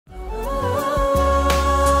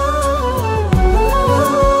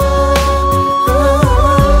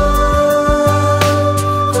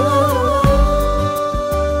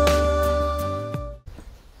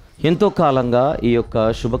ఎంతో కాలంగా ఈ యొక్క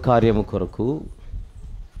శుభకార్యము కొరకు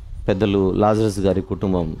పెద్దలు లాజరస్ గారి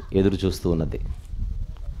కుటుంబం ఎదురు చూస్తూ ఉన్నది.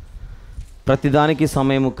 ప్రతిదానికి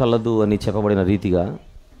సమయము కలదు అని చెప్పబడిన రీతిగా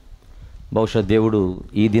బహుశా దేవుడు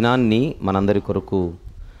ఈ దినాన్ని మనందరి కొరకు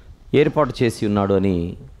ఏర్పాటు చేసి ఉన్నాడు అని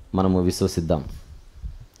మనము విశ్వసిద్దాం.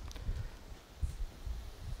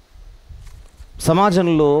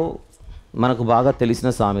 సమాజంలో మనకు బాగా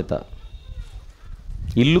తెలిసిన సామెత,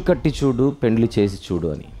 ఇల్లు కట్టి చూడు పెండ్లి చేసి చూడు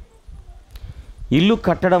అని. ఇల్లు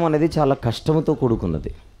కట్టడం అనేది చాలా కష్టంతో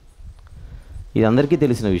కూడుకున్నది. ఇది అందరికీ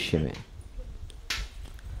తెలిసిన విషయమే.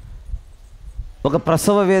 ఒక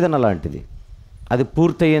ప్రసవ వేదన లాంటిది. అది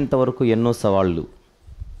పూర్తయ్యేంత వరకు ఎన్నో సవాళ్ళు.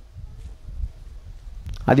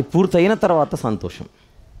 అది పూర్తయిన తర్వాత సంతోషం.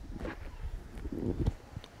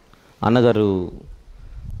 అన్నగారు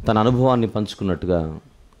తన అనుభవాన్ని పంచుకున్నట్టుగా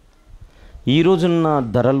ఈ రోజున్న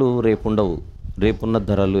ధరలు రేపుండవు, రేపున్న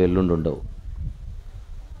ధరలు ఎల్లుండి ఉండవు.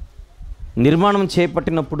 నిర్మాణం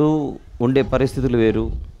చేపట్టినప్పుడు ఉండే పరిస్థితులు వేరు,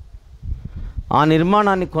 ఆ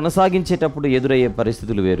నిర్మాణాన్ని కొనసాగించేటప్పుడు ఎదురయ్యే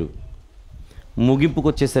పరిస్థితులు వేరు. ముగింపుకు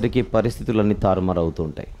వచ్చేసరికి పరిస్థితులన్నీ తారుమారు అవుతూ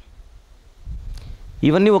ఉంటాయి.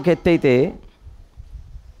 ఇవన్నీ ఒక ఎత్తు అయితే,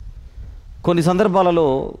 కొన్ని సందర్భాలలో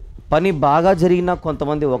పని బాగా జరిగినా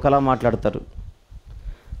కొంతమంది ఒకలా మాట్లాడతారు,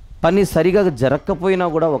 పని సరిగా జరగకపోయినా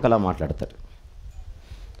కూడా ఒకలా మాట్లాడతారు.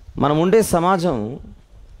 మనం ఉండే సమాజం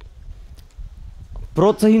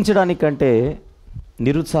ప్రోత్సహించడానికంటే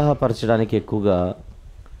నిరుత్సాహపరచడానికి ఎక్కువగా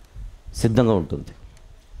సిద్ధంగా ఉంటుంది.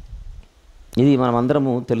 ఇది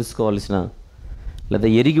మనమందరము తెలుసుకోవాల్సిన లేదా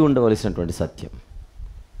ఎరిగి ఉండవలసినటువంటి సత్యం.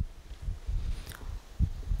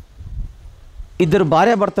 ఇద్దరు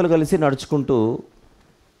భార్యాభర్తలు కలిసి నడుచుకుంటూ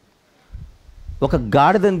ఒక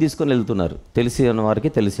గాడిదని తీసుకొని వెళ్తున్నారు. తెలిసిన వారికి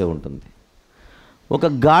తెలిసే ఉంటుంది. ఒక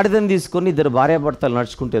గాడిదని తీసుకొని ఇద్దరు భార్యాభర్తలు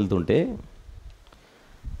నడుచుకుంటూ వెళ్తుంటే,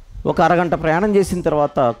 ఒక అరగంట ప్రయాణం చేసిన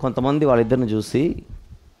తర్వాత కొంతమంది వాళ్ళిద్దరిని చూసి,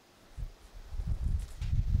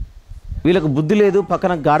 వీళ్ళకు బుద్ధి లేదు,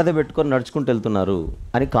 పక్కన గాడిద పెట్టుకొని నడుచుకుంటూ వెళ్తున్నారు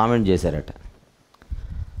అని కామెంట్ చేశారట.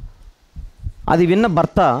 అది విన్న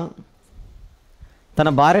భర్త తన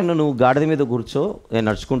భార్యను, నువ్వు గాడిద మీద కూర్చో, నేను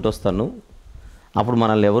నడుచుకుంటూ వస్తాను, అప్పుడు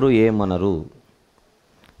మనల్ని ఎవరు ఏమనరు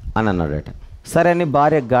అని అన్నాడట. సరే అని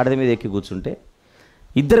భార్య గాడిద మీద ఎక్కి కూర్చుంటే,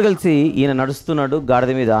 ఇద్దరు కలిసి ఈయన నడుస్తున్నాడు,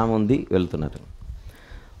 గాడిద మీద ఆమె ఉంది, వెళ్తున్నారు.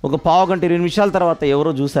 ఒక పావుగంట 20 నిమిషాల తర్వాత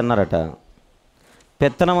ఎవరో చూసి అన్నారట,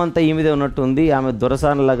 పెత్తనం అంతా ఈ మీదే ఉన్నట్టు ఉంది, ఆమె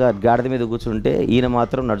దొరసానలాగా గాడిద మీద కూర్చుంటే ఈయన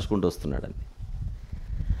మాత్రం నడుచుకుంటూ వస్తున్నాడని.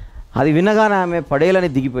 అది వినగానే ఆమె పడేలని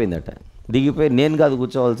దిగిపోయిందట. దిగిపోయి, నేను కాదు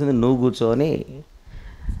కూర్చోవలసింది, నువ్వు కూర్చోని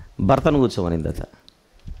భర్తను కూర్చోమనిందట.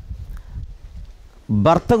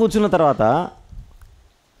 భర్త కూర్చున్న తర్వాత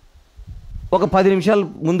ఒక 10 నిమిషాలు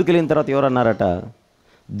ముందుకు వెళ్ళిన తర్వాత ఎవరు అన్నారట,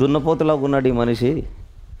 దున్నపోతులా ఉన్నాడు ఈ మనిషి,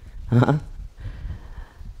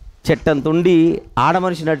 చెట్టంత ఉండి ఆడ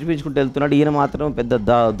మనిషి నడిపించుకుంటూ వెళ్తున్నాడు, ఈయన మాత్రం పెద్ద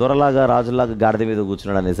దొరలాగా రాజులాగా గాడిద మీద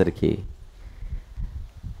కూర్చున్నాడు అనేసరికి,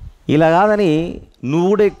 ఇలా కాదని నువ్వు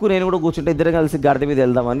కూడా ఎక్కువ నేను కూడా కూర్చుంటే ఇద్దరు కలిసి గాడిద మీద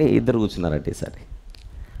వెళ్దామని ఇద్దరు కూర్చున్నారట. ఈసారి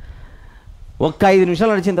ఒక్క 5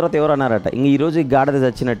 నిమిషాలు నడిచిన తర్వాత ఎవరు అన్నారట, ఇంక ఈరోజు ఈ గాడిద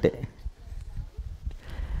చచ్చినట్టే,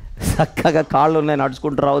 చక్కగా కాళ్ళు ఉన్నాయి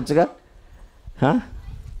నడుచుకుంటూ రావచ్చుగా,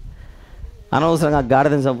 అనవసరంగా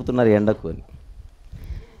గాడిదని చంపుతున్నారు ఎండకు అని.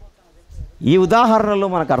 ఈ ఉదాహరణలో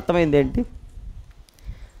మనకు అర్థమైంది ఏంటి?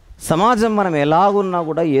 సమాజం మనం ఎలాగున్నా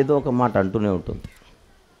కూడా ఏదో ఒక మాట అంటూనే ఉంటుంది.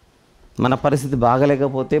 మన పరిస్థితి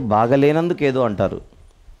బాగలేకపోతే బాగలేనందుకు ఏదో అంటారు,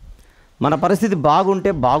 మన పరిస్థితి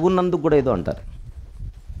బాగుంటే బాగున్నందుకు కూడా ఏదో అంటారు.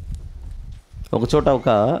 ఒకచోట ఒక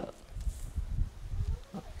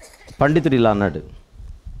పండితుడు ఇలా అన్నాడు,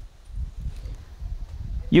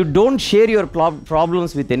 you don't share your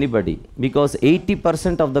problems with anybody because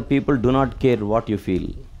 80% of the people do not care what you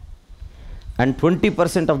feel and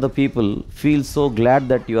 20% of the people feel so glad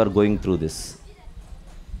that you are going through this.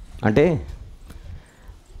 అంటే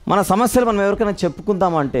మన సమస్యలు మనం ఎవరికైనా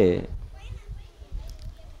చెప్పుకుందామంటే,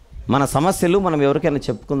 మన సమస్యలు మనం ఎవరికైనా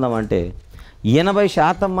చెప్పుకుందామంటే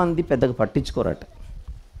 80% మంది పెద్దగా పట్టించుకోరట,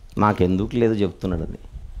 నాకెందుకు లేదు చెప్తున్నాడని.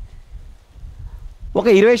 ఒక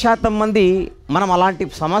 20% మంది మనం అలాంటి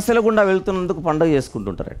సమస్యల గుండా వెళ్తున్నందుకు పండుగ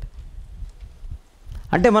చేసుకుంటుంటారట.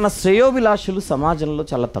 అంటే మన శ్రేయోభిలాషులు సమాజంలో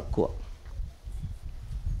చాలా తక్కువ.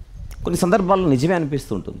 కొన్ని సందర్భాల్లో నిజమే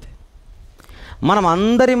అనిపిస్తూ ఉంటుంది. మనం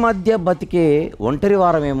అందరి మధ్య బతికే ఒంటరి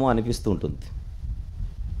వారమేమో అనిపిస్తూ ఉంటుంది.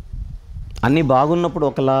 అన్నీ బాగున్నప్పుడు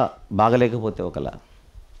ఒకలా, బాగలేకపోతే ఒకలా.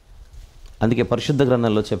 అందుకే పరిశుద్ధ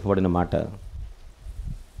గ్రంథంలో చెప్పబడిన మాట,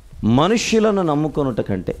 మనుష్యులను నమ్ముకొనుట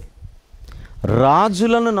కంటే,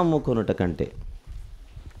 రాజులను నమ్ముకొనుట కంటే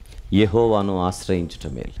యెహోవాను ఆశ్రయించుట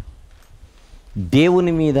మేలు.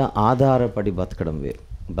 దేవుని మీద ఆధారపడి బతకడం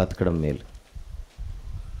మేలు.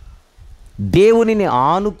 దేవునిని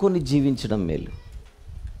ఆనుకొని జీవించడం మేలు.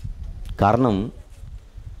 కారణం,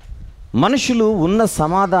 మనుషులు ఉన్న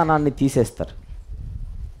సమాధానాన్ని తీసేస్తారు,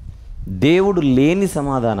 దేవుడు లేని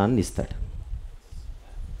సమాధానాన్ని ఇస్తాడు.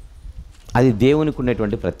 అది దేవునికి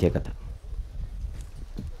ఉండేటువంటి ప్రత్యేకత.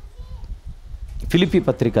 ఫిలిప్పీ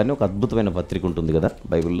పత్రిక అని ఒక అద్భుతమైన పత్రిక ఉంటుంది కదా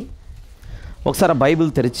బైబిల్లో. ఒకసారి బైబిల్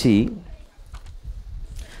తెరిచి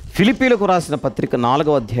ఫిలిప్పీలకు రాసిన పత్రిక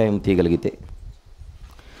 4వ అధ్యాయం తీయగలిగితే,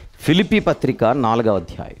 ఫిలిప్పీ పత్రిక 4వ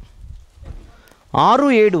అధ్యాయం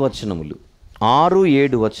 6-7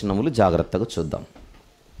 వచనములు జాగ్రత్తగా చూద్దాం.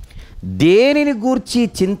 దేనిని గూర్చి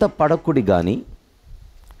చింతపడకుడి గాని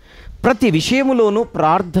ప్రతి విషయములోనూ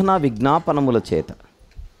ప్రార్థన విజ్ఞాపనముల చేత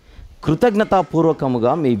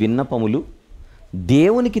కృతజ్ఞతాపూర్వకముగా మీ విన్నపములు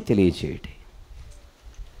దేవునికి తెలియచేయండి.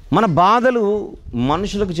 మన బాధలు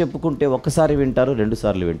మనుషులకు చెప్పుకుంటే ఒక్కసారి వింటారు, 2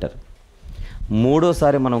 సార్లు వింటారు,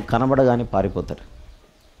 3వసారి మనం కనబడగానే పారిపోతారు.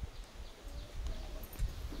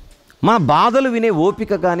 మన బాధలు వినే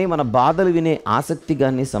ఓపిక కానీ, మన బాధలు వినే ఆసక్తి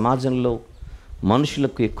కానీ సమాజంలో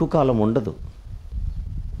మనుషులకు ఎక్కువ కాలం ఉండదు.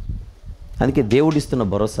 అందుకే దేవుడిస్తున్న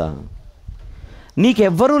భరోసా,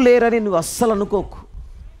 నీకెవ్వరూ లేరని నువ్వు అస్సలు అనుకోకు.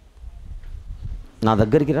 నా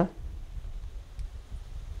దగ్గరికి రా,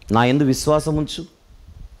 నా యందు విశ్వాసం ఉంచు,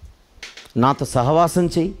 నాతో సహవాసం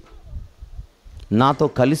చెయ్యి, నాతో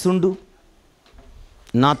కలిసుండు,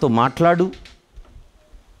 నాతో మాట్లాడు,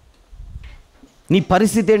 నీ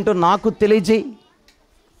పరిస్థితి ఏంటో నాకు తెలియజేయి.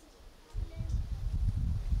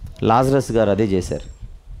 లాజరస్ గారు అదే చేశారు.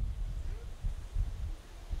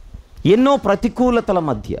 ఎన్నో ప్రతికూలతల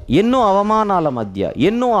మధ్య, ఎన్నో అవమానాల మధ్య,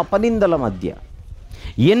 ఎన్నో అపనిందల మధ్య,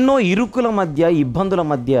 ఎన్నో ఇరుకుల మధ్య, ఇబ్బందుల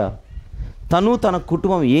మధ్య తను తన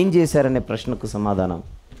కుటుంబం ఏం చేశారనే ప్రశ్నకు సమాధానం,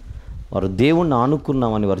 వారు దేవుణ్ణి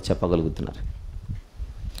ఆనుకున్నామని వారు చెప్పగలుగుతున్నారు.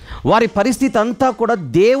 వారి పరిస్థితి అంతా కూడా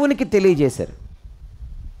దేవునికి తెలియజేశారు.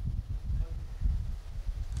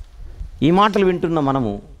 ఈ మాటలు వింటున్న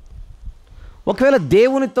మనము ఒకవేళ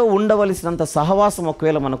దేవునితో ఉండవలసినంత సహవాసం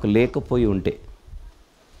ఒకవేళ మనకు లేకపోయి ఉంటే,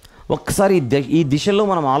 ఒక్కసారి ఈ దిశలో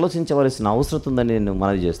మనం ఆలోచించవలసిన అవసరం ఉందని నేను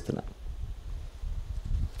మనవి చేస్తున్నాను.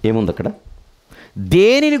 ఏముంది అక్కడ?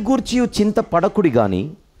 దేనిని గూర్చి చింతపడకుడి గాని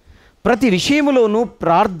ప్రతి విషయములోనూ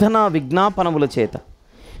ప్రార్థన విజ్ఞాపనముల చేత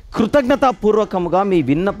కృతజ్ఞతాపూర్వకముగా మీ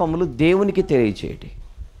విన్నపములు దేవునికి తెలియచేయండి.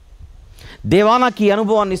 దేవా, నాకు ఈ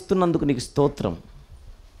అనుభవాన్ని ఇస్తున్నందుకు నీకు స్తోత్రం.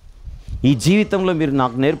 ఈ జీవితంలో మీరు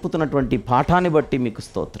నాకు నేర్పుతున్నటువంటి పాఠాన్ని బట్టి మీకు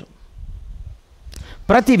స్తోత్రం.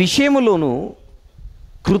 ప్రతి విషయములోనూ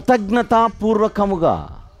కృతజ్ఞతాపూర్వకముగా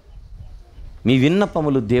మీ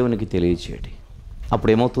విన్నపములు దేవునికి తెలియచేయండి.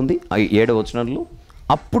 అప్పుడు ఏమవుతుంది? 7వ వచనంలో,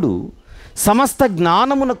 అప్పుడు సమస్త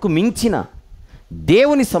జ్ఞానమునకు మించిన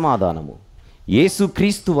దేవుని సమాధానము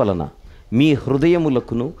యేసుక్రీస్తు వలన మీ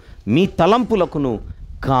హృదయములకును మీ తలంపులకును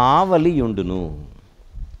కావలియుండును.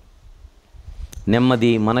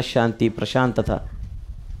 నెమ్మది, మనశ్శాంతి, ప్రశాంతత,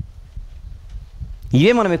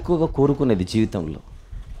 ఇవే మనం ఎక్కువగా కోరుకునేది జీవితంలో.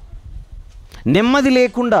 నెమ్మది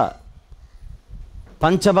లేకుండా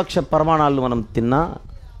పంచభక్ష ప్రమాణాలు మనం తిన్నా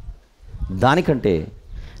దానికంటే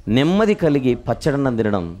నెమ్మది కలిగి పచ్చడన్నం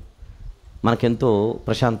తినడం మనకెంతో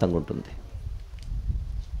ప్రశాంతంగా ఉంటుంది.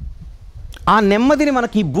 ఆ నెమ్మదిని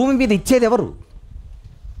మనకి ఈ భూమి మీద ఇచ్చేది ఎవరు?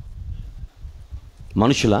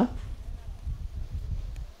 మనుషులా?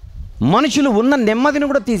 మనుషులు ఉన్న నెమ్మదిని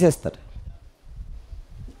కూడా తీసేస్తారు.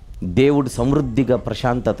 దేవుడు సమృద్ధిగా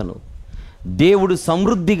ప్రశాంతతను, దేవుడు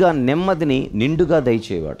సమృద్ధిగా నెమ్మదిని నిండుగా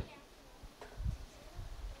దయచేవాడు.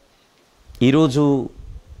 ఈరోజు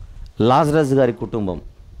లాజరస్ గారి కుటుంబం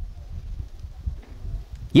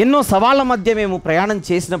ఎన్నో సవాళ్ళ మధ్య మేము ప్రయాణం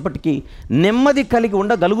చేసినప్పటికీ నెమ్మది కలిగి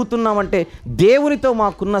ఉండగలుగుతున్నామంటే దేవునితో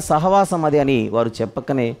మాకున్న సహవాసం అది అని వారు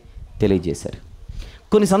చెప్పకనే తెలియజేశారు.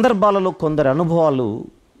 కొన్ని సందర్భాలలో కొందరు అనుభవాలు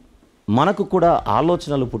మనకు కూడా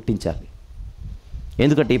ఆలోచనలు పుట్టించాలి.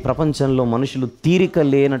 ఎందుకంటే ఈ ప్రపంచంలో మనుషులు తీరిక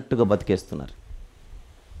లేనట్టుగా బతికేస్తున్నారు.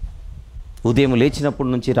 ఉదయం లేచినప్పటి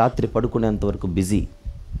నుంచి రాత్రి పడుకునేంతవరకు బిజీ,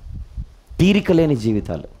 తీరిక లేని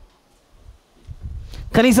జీవితాలు.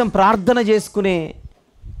 కనీసం ప్రార్థన చేసుకునే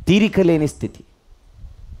తీరిక లేని స్థితి,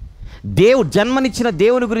 జన్మనిచ్చిన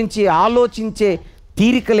దేవుని గురించి ఆలోచించే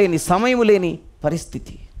తీరిక లేని, సమయం లేని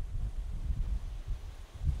పరిస్థితి.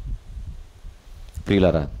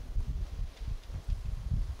 ప్రియులారా,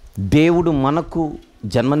 దేవుడు మనకు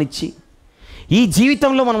జన్మనిచ్చి ఈ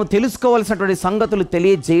జీవితంలో మనం తెలుసుకోవాల్సినటువంటి సంగతులు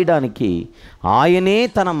తెలియజేయడానికి ఆయనే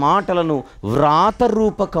తన మాటలను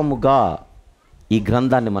వ్రాతరూపకముగా ఈ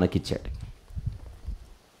గ్రంథాన్ని మనకిచ్చాడు.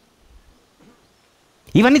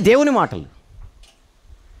 ఇవన్నీ దేవుని మాటలు.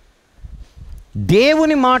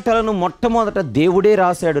 దేవుని మాటలను మొట్టమొదట దేవుడే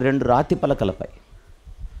రాశాడు 2 రాతి పలకలపై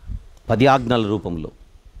 10 ఆజ్ఞల రూపంలో.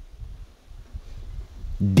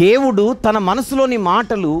 దేవుడు తన మనసులోని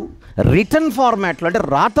మాటలు రిటర్న్ ఫార్మాట్లో అంటే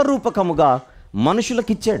రాతరూపకముగా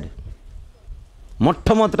మనుషులకు ఇచ్చాడు.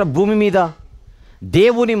 మొట్టమొదట భూమి మీద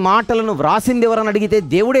దేవుని మాటలను వ్రాసింది ఎవరని అడిగితే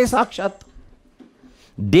దేవుడే సాక్షాత్.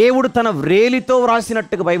 దేవుడు తన వ్రేలితో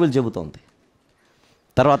వ్రాసినట్టుగా బైబిల్ చెబుతోంది.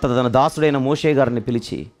 తర్వాత తన దాసుడైన మోషే గారిని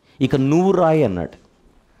పిలిచి ఇక నువ్వు రాయి అన్నాడు.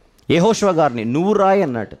 యెహోషువ గారిని నువ్వు రాయి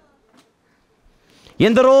అన్నాడు.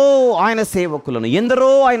 ఎందరో ఆయన సేవకులను,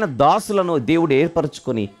 ఎందరో ఆయన దాసులను దేవుడు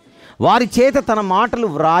ఏర్పరచుకొని వారి చేత తన మాటలు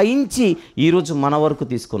వ్రాయించి ఈరోజు మన వరకు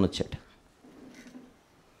తీసుకొని వచ్చాడు.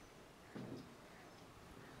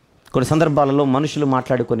 కొన్ని సందర్భాలలో మనుషులు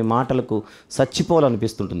మాట్లాడే కొన్ని మాటలకు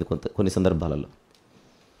చచ్చిపోవాలనిపిస్తుంటుంది. కొన్ని సందర్భాలలో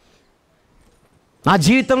నా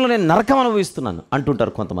జీవితంలో నేను నరకం అనుభవిస్తున్నాను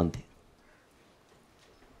అంటుంటారు కొంతమంది.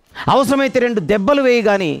 అవసరమైతే 2 దెబ్బలు వేయి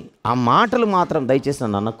కానీ ఆ మాటలు మాత్రం దయచేసి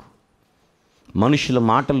నన్ను అనకు. మనుషుల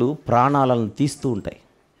మాటలు ప్రాణాలను తీస్తూ ఉంటాయి.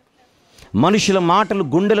 మనుషుల మాటలు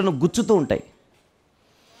గుండెలను గుచ్చుతూ ఉంటాయి.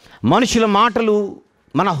 మనుషుల మాటలు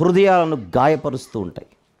మన హృదయాలను గాయపరుస్తూ ఉంటాయి.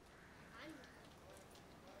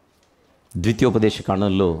 ద్వితీయోపదేశ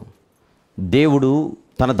కాండంలో దేవుడు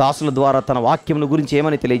తన దాసుల ద్వారా తన వాక్యమును గురించి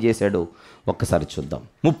ఏమని తెలియజేశాడో ఒక్కసారి చూద్దాం.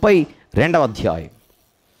 32వ అధ్యాయం,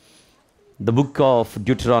 the book of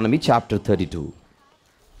Deuteronomy chapter 32,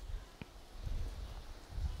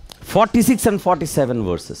 46 and 47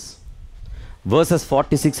 verses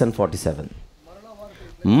 46 and 47.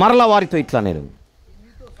 మరల వారితో ఇట్లా నేను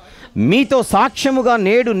మీతో సాక్ష్యముగా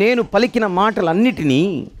నేడు నేను పలికిన మాటలన్నిటినీ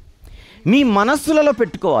మీ మనస్సులలో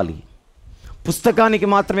పెట్టుకోవాలి. పుస్తకానికి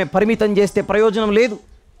మాత్రమే పరిమితం చేస్తే ప్రయోజనం లేదు.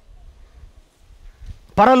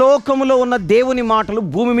 పరలోకములో ఉన్న దేవుని మాటలు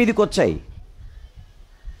భూమి మీదకి వచ్చాయి.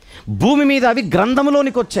 భూమి మీద అవి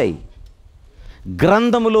గ్రంథములోనికి వచ్చాయి.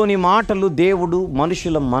 గ్రంథములోని మాటలు దేవుడు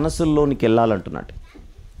మనుషుల మనసుల్లోనికి వెళ్ళాలంటున్నాడు.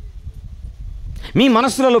 మీ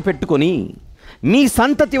మనసులలో పెట్టుకొని మీ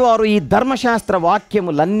సంతతి వారు ఈ ధర్మశాస్త్ర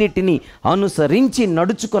వాక్యములన్నిటినీ అనుసరించి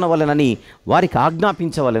నడుచుకొనవలెనని వారికి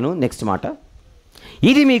ఆజ్ఞాపించవలెను. నెక్స్ట్ మాట,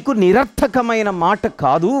 ఇది మీకు నిరర్థకమైన మాట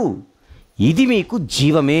కాదు, ఇది మీకు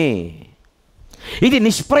జీవమే. ఇది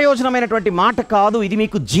నిష్ప్రయోజనమైనటువంటి మాట కాదు, ఇది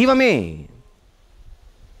మీకు జీవమే.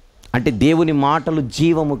 అంటే దేవుని మాటలు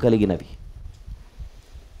జీవము కలిగినవి.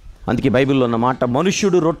 అందుకే బైబిల్లో ఉన్న మాట,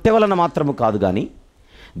 మనుష్యుడు రొట్టె వలన మాత్రము కాదు కానీ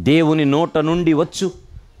దేవుని నోట నుండి వచ్చు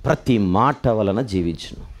ప్రతి మాట వలన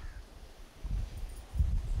జీవించును.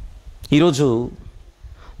 ఈరోజు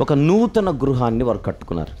ఒక నూతన గృహాన్ని వారు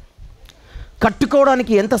కట్టుకున్నారు.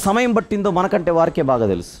 కట్టుకోవడానికి ఎంత సమయం పట్టిందో మనకంటే వారికే బాగా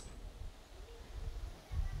తెలుసు.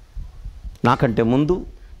 నాకంటే ముందు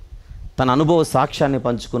తన అనుభవ సాక్ష్యాన్ని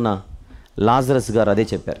పంచుకున్న లాజరస్ గారు అదే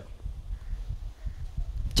చెప్పారు.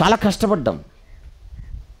 చాలా కష్టపడ్డాం,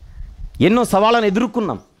 ఎన్నో సవాళ్ళను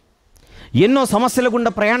ఎదుర్కొన్నాం, ఎన్నో సమస్యల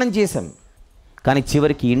గుండా ప్రయాణం చేశాం, కానీ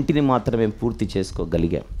చివరికి ఇంటిని మాత్రమే పూర్తి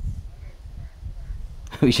చేసుకోగలిగాం.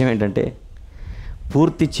 విషయం ఏంటంటే,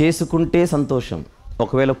 పూర్తి చేసుకుంటే సంతోషం,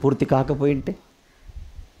 ఒకవేళ పూర్తి కాకపోయింటే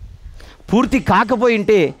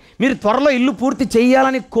మీరు త్వరలో ఇల్లు పూర్తి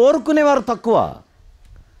చేయాలని కోరుకునేవారు తక్కువ,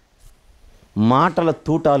 మాటల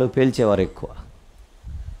తూటాలు పేల్చేవారు ఎక్కువ.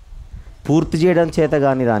 పూర్తి చేయడం చేత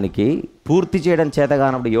కాని దానికి పూర్తి చేయడం చేత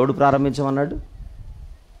కానప్పుడు ఎవడు ప్రారంభించమన్నాడు?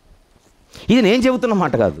 ఇది నేను చెబుతున్న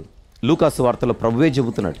మాట కాదు, లూకాసు వార్తలో ప్రభువే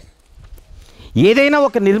చెబుతున్నాడు. ఏదైనా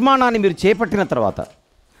ఒక నిర్మాణాన్ని మీరు చేపట్టిన తర్వాత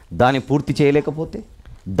దాన్ని పూర్తి చేయలేకపోతే,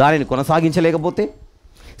 దానిని కొనసాగించలేకపోతే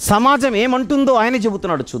సమాజం ఏమంటుందో ఆయన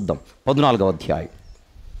చెబుతున్నాడు. చూద్దాం 14వ అధ్యాయం,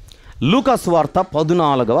 లూకాసు వార్త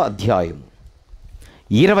 14వ అధ్యాయం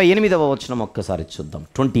 28వ వచనం ఒక్కసారి చూద్దాం.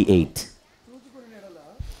 28,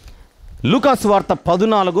 లూకాసు వార్త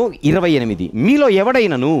 14:28. మీలో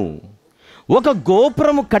ఎవడైనను ఒక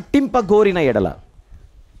గోపురము కట్టింపగోరిన ఎడల,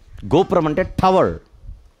 గోపురం అంటే టవర్,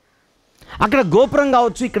 అక్కడ గోపురం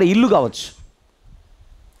కావచ్చు, ఇక్కడ ఇల్లు కావచ్చు,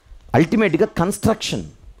 అల్టిమేట్గా కన్స్ట్రక్షన్,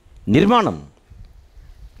 నిర్మాణం.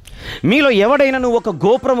 మీలో ఎవడైనను ఒక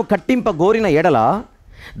గోపురము కట్టింపగోరిన ఎడల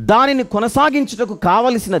దానిని కొనసాగించుటకు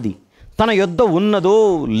కావలసినది తన యొద్ద ఉన్నదో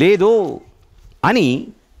లేదో అని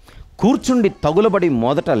కూర్చుండి తగులబడి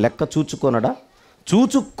మొదట లెక్క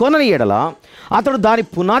చూచుకొనని ఎడల అతడు దాని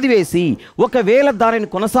పునాది వేసి ఒకవేళ దానిని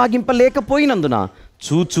కొనసాగింపలేకపోయినందున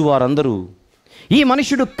చూచువారందరూ ఈ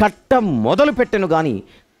మనుషుడు కట్ట మొదలు పెట్టెను కానీ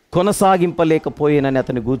కొనసాగింపలేకపోయినని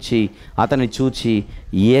అతని చూచి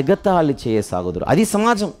ఎగతాళి చేయసాగుదురు. అది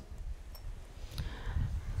సమాజం.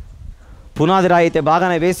 పునాది రాయి అయితే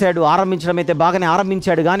బాగానే వేశాడు, ఆరంభించడం అయితే బాగానే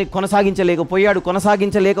ఆరంభించాడు, కానీ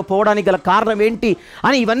కొనసాగించలేకపోవడానికి గల కారణం ఏంటి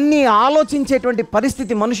అని ఇవన్నీ ఆలోచించేటువంటి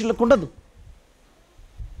పరిస్థితి మనుషులకు ఉండదు.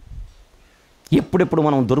 ఎప్పుడెప్పుడు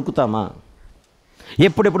మనం దొరుకుతామా,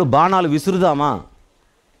 ఎప్పుడెప్పుడు బాణాలు విసురుదామా,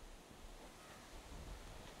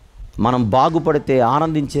 మనం బాగుపడితే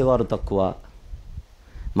ఆనందించేవారు తక్కువ,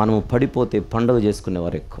 మనము పడిపోతే పండుగ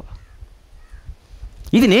చేసుకునేవారు ఎక్కువ.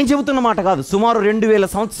 ఇది నేను చెబుతున్న మాట కాదు. సుమారు 2000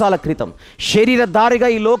 సంవత్సరాల క్రితం శరీరధారిగా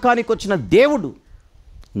ఈ లోకానికి వచ్చిన దేవుడు,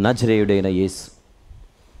 నజరేయుడైన యేసు,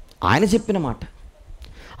 ఆయన చెప్పిన మాట.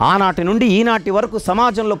 ఆనాటి నుండి ఈనాటి వరకు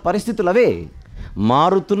సమాజంలో పరిస్థితులు అవే.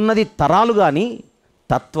 మారుతున్నది తరాలు కానీ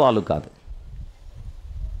తత్వాలు కాదు.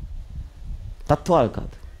 తత్వాలు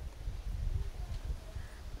కాదు.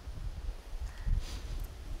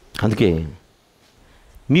 అందుకే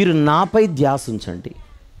మీరు నాపై ధ్యాస ఉంచండి,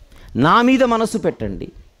 నా మీద మనసు పెట్టండి,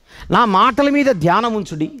 నా మాటల మీద ధ్యానం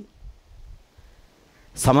ఉంచుడి.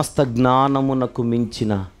 సమస్త జ్ఞానమునకు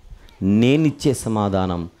మించిన నేనిచ్చే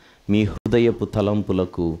సమాధానం మీ హృదయపు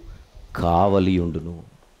తలంపులకు కావలి ఉండును.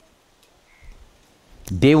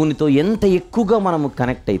 దేవునితో ఎంత ఎక్కువగా మనము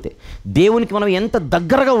కనెక్ట్ అయితే, దేవునికి మనం ఎంత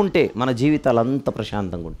దగ్గరగా ఉంటే మన జీవితాలు అంత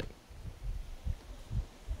ప్రశాంతంగా ఉంటాయి.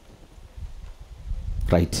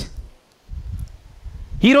 రైట్.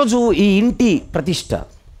 ఈరోజు ఈ ఇంటి ప్రతిష్ట,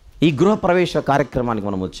 ఈ గృహప్రవేశ కార్యక్రమానికి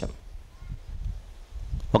మనం వచ్చాం.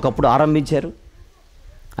 ఒకప్పుడు ఆరంభించారు,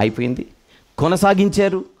 అయిపోయింది.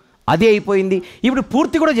 కొనసాగించారు, అదే అయిపోయింది. ఇప్పుడు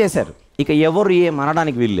పూర్తి కూడా చేశారు. ఇక ఎవరు ఏం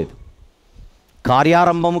అనడానికి వీల్లేదు.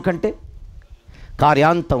 కార్యారంభము కంటే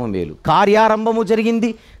కార్యాంతము మేలు. కార్యారంభము జరిగింది,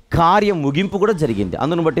 కార్యం ముగింపు కూడా జరిగింది.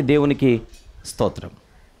 అందును బట్టి దేవునికి స్తోత్రం,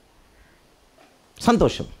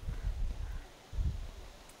 సంతోషం.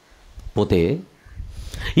 పోతే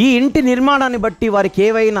ఈ ఇంటి నిర్మాణాన్ని బట్టి వారికి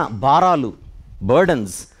ఏవైనా భారాలు,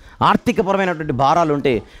 బర్డన్స్, ఆర్థికపరమైనటువంటి భారాలు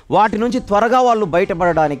ఉంటే వాటి నుంచి త్వరగా వాళ్ళు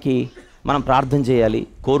బయటపడడానికి మనం ప్రార్థన చేయాలి,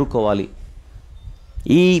 కోరుకోవాలి.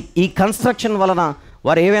 ఈ కన్స్ట్రక్షన్ వలన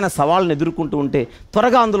వారు ఏవైనా సవాళ్ళను ఎదుర్కొంటూ ఉంటే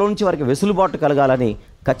త్వరగా అందులో నుంచి వారికి వెసులుబాటు కలగాలని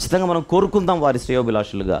ఖచ్చితంగా మనం కోరుకుందాం. వారి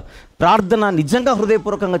శ్రేయోభిలాషులుగా ప్రార్థన నిజంగా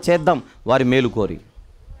హృదయపూర్వకంగా చేద్దాం, వారి మేలు కోరి.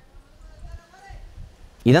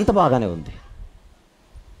 ఇదంతా బాగానే ఉంది.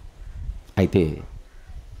 అయితే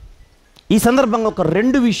ఈ సందర్భంగా ఒక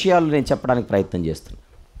 2 విషయాలు నేను చెప్పడానికి ప్రయత్నం చేస్తున్నాను.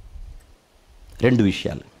 2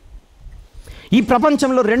 విషయాలు. ఈ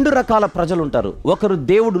ప్రపంచంలో 2 రకాల ప్రజలు ఉంటారు. ఒకరు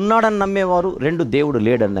దేవుడు ఉన్నాడని నమ్మేవారు, 2 దేవుడు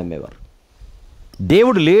లేడని నమ్మేవారు.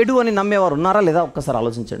 దేవుడు లేడు అని నమ్మేవారు ఉన్నారా లేదా ఒక్కసారి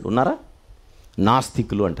ఆలోచించండి. ఉన్నారా?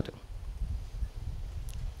 నాస్తికులు అంటారు.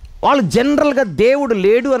 వాళ్ళు జనరల్గా దేవుడు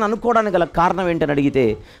లేడు అని అనుకోవడానికి గల కారణం ఏంటని అడిగితే,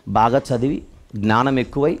 బాగా చదివి జ్ఞానం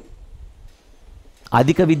ఎక్కువై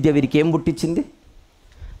అధిక విద్య వీరికి ఏం పుట్టించింది?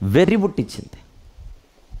 వెర్రి పుట్టించింది.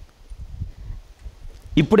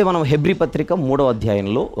 ఇప్పుడే మనం హెబ్రీ పత్రిక 3వ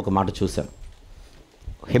అధ్యాయంలో ఒక మాట చూసాం.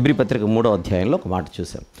 హెబ్రీ పత్రిక 3వ అధ్యాయంలో ఒక మాట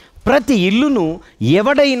చూసాం. ప్రతి ఇల్లును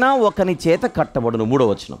ఎవడైనా ఒకని చేత కట్టబడును. 3వ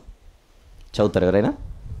వచనం చదువుతారు ఎవరైనా?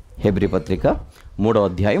 హెబ్రీ పత్రిక 3వ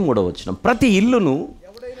అధ్యాయం 3వ వచనం. ప్రతి ఇల్లును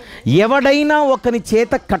ఎవడైనా ఒకని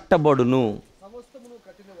చేత కట్టబడును.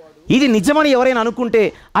 ఇది నిజమని ఎవరైనా అనుకుంటే,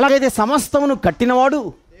 అలాగైతే సమస్తమును కట్టినవాడు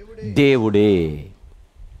దేవుడే.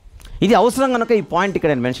 ఇది అవసరం కనుక ఈ పాయింట్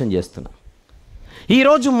ఇక్కడ నేను మెన్షన్ చేస్తున్నా.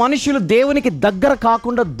 ఈరోజు మనుషులు దేవునికి దగ్గర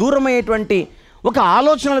కాకుండా దూరమయ్యేటువంటి ఒక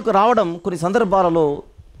ఆలోచనలకు రావడం కొన్ని సందర్భాలలో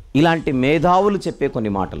ఇలాంటి మేధావులు చెప్పే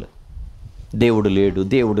కొన్ని మాటలు. దేవుడు లేడు,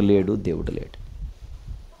 దేవుడు లేడు, దేవుడు లేడు.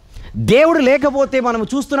 దేవుడు లేకపోతే మనం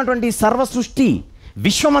చూస్తున్నటువంటి సర్వ సృష్టి,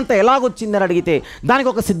 విశ్వమంతా ఎలాగొచ్చిందని అడిగితే దానికి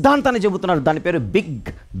ఒక సిద్ధాంతాన్ని చెబుతున్నారు. దాని పేరు బిగ్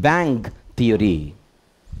బ్యాంగ్ థియరీ.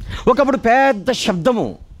 ఒకప్పుడు పెద్ద శబ్దము,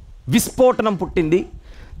 విస్ఫోటనం పుట్టింది,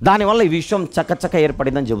 దానివల్ల ఈ విశ్వం చకచక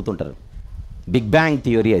ఏర్పడిందని చెబుతుంటారు. బిగ్ బ్యాంగ్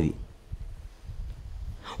థియరీ అది.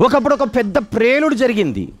 ఒకప్పుడు ఒక పెద్ద ప్రేలుడు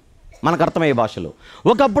జరిగింది, మనకు అర్థమయ్యే భాషలో.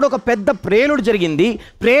 ఒకప్పుడు ఒక పెద్ద ప్రేలుడు జరిగింది,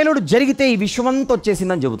 ప్రేలుడు జరిగితే ఈ విశ్వమంతా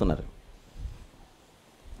వచ్చేసిందని చెబుతున్నారు.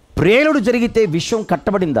 ప్రేలుడు జరిగితే విశ్వం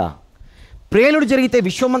కట్టబడిందా? ప్రేలుడు జరిగితే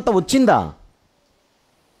విశ్వమంతా వచ్చిందా?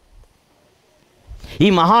 ఈ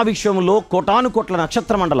మహావిశ్వంలో కోటాను కోట్ల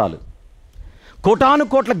నక్షత్ర మండలాలు, కోటాను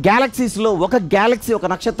కోట్ల గ్యాలక్సీస్లో ఒక గ్యాలక్సీ, ఒక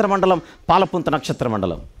నక్షత్ర మండలం పాలపుంత నక్షత్ర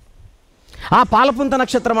మండలం. ఆ పాలపుంత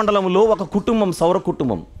నక్షత్ర మండలంలో ఒక కుటుంబం, సౌర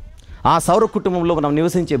కుటుంబం. ఆ సౌర కుటుంబంలో మనం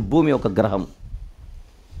నివసించే భూమి ఒక గ్రహం.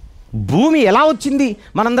 భూమి ఎలా వచ్చింది?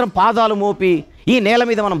 మనందరం పాదాలు మోపి ఈ నేల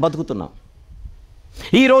మీద మనం బతుకుతున్నాం.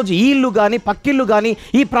 ఈరోజు ఈ ఇల్లు కానీ, పక్కిళ్ళు కానీ,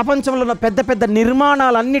 ఈ ప్రపంచంలో ఉన్న పెద్ద పెద్ద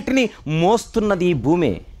నిర్మాణాలన్నిటినీ మోస్తున్నది ఈ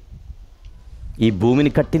భూమే. ఈ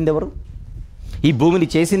భూమిని కట్టిందెవరు? ఈ భూమిని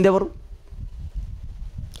చేసిందెవరు?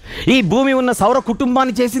 ఈ భూమి ఉన్న సౌర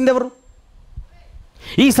కుటుంబాన్ని చేసిందెవరు?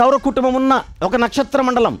 ఈ సౌర కుటుంబం ఉన్న ఒక నక్షత్ర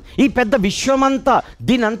మండలం, ఈ పెద్ద విశ్వమంతా,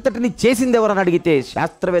 దీని అంతటిని చేసింది ఎవరని అడిగితే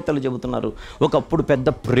శాస్త్రవేత్తలు చెబుతున్నారు ఒకప్పుడు పెద్ద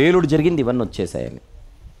ప్రేలుడు జరిగింది, ఇవన్నీ వచ్చేసాయని.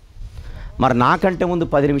 మరి నాకంటే ముందు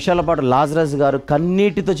 10 నిమిషాల పాటు లాజరస్ గారు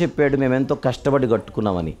కన్నీటితో చెప్పాడు మేము ఎంతో కష్టపడి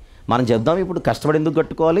కట్టుకున్నామని. మనం చెప్దాం ఇప్పుడు కష్టపడి ఎందుకు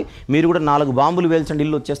కట్టుకోవాలి? మీరు కూడా 4 బాంబులు వేల్చండి,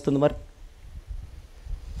 ఇల్లు వచ్చేస్తుంది. మరి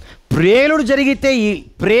ప్రేలుడు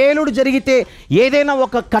జరిగితే ఏదైనా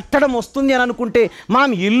ఒక కట్టడం వస్తుంది అని అనుకుంటే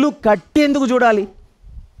మనం ఇల్లు కట్టేందుకు చూడాలి?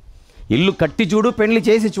 ఇల్లు కట్టి చూడు, పెళ్లి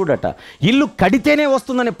చేసి చూడట. ఇల్లు కడితేనే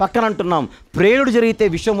వస్తుందని పక్కన అంటున్నాం. ప్రేలుడు జరిగితే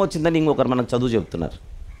విషయం వచ్చిందని ఇంకొకరు మనకు చదువు చెబుతున్నారు.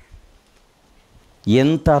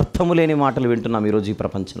 ఎంత అర్థము లేని మాటలు వింటున్నాం ఈరోజు ఈ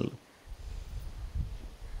ప్రపంచంలో.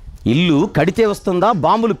 ఇల్లు కడితే వస్తుందా,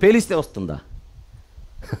 బాంబులు పేలిస్తే వస్తుందా?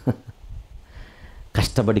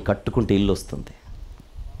 కష్టపడి కట్టుకుంటే ఇల్లు వస్తుంది.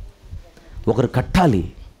 ఒకరు కట్టాలి.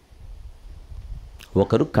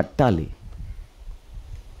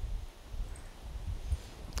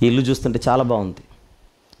 ఇల్లు చూస్తుంటే చాలా బాగుంది.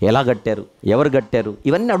 ఎలా కట్టారు, ఎవరు కట్టారు,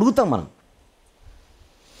 ఇవన్నీ అడుగుతాం మనం.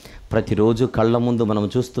 ప్రతిరోజు కళ్ళ ముందు మనం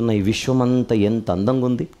చూస్తున్న ఈ విశ్వమంతా ఎంత అందంగా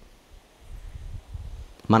ఉంది.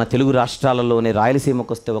 మన తెలుగు రాష్ట్రాలలోనే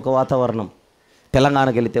రాయలసీమకు వస్తే ఒక వాతావరణం,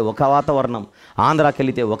 తెలంగాణకి వెళితే ఒక వాతావరణం, ఆంధ్రాకి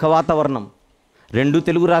వెళితే ఒక వాతావరణం. 2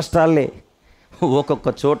 తెలుగు రాష్ట్రాలే, ఒక్కొక్క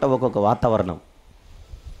చోట ఒక్కొక్క వాతావరణం.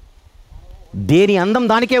 దేని అందం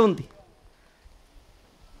దానికే ఉంది.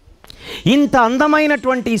 ఇంత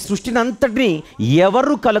అందమైనటువంటి ఈ సృష్టిని అంతటిని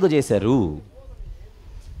ఎవరు కలుగజేశారు?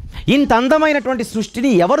 ఇంత అందమైనటువంటి సృష్టిని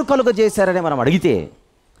ఎవరు కలుగజేశారని మనం అడిగితే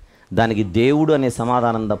దానికి దేవుడు అనే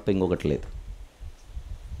సమాధానం తప్ప ఇంకొకటి లేదు.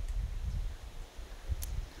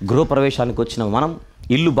 గృహప్రవేశానికి వచ్చిన మనం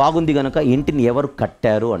ఇల్లు బాగుంది కనుక ఇంటిని ఎవరు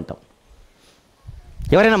కట్టారు అంటాం.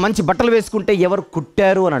 ఎవరైనా మంచి బట్టలు వేసుకుంటే ఎవరు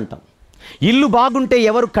కుట్టారు అని అంటాం. ఇల్లు బాగుంటే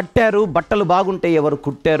ఎవరు కట్టారు, బట్టలు బాగుంటే ఎవరు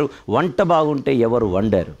కుట్టారు, వంట బాగుంటే ఎవరు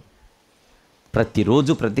వండారు.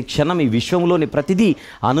 ప్రతిరోజు ప్రతి క్షణం ఈ విశ్వంలోని ప్రతిదీ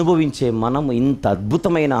అనుభవించే మనం ఇంత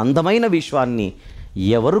అద్భుతమైన అందమైన విశ్వాన్ని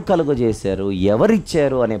ఎవరు కలుగజేశారు,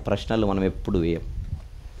 ఎవరిచ్చారు అనే ప్రశ్నలు మనం ఎప్పుడు వేయం.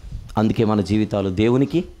 అందుకే మన జీవితాలు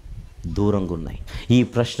దేవునికి దూరంగా ఉన్నాయి. ఈ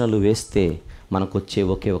ప్రశ్నలు వేస్తే మనకు వచ్చే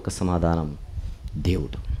ఒకే ఒక సమాధానం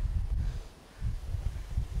దేవుడు.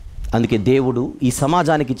 అందుకే దేవుడు ఈ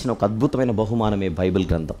సమాజానికి ఇచ్చిన ఒక అద్భుతమైన బహుమానమే బైబిల్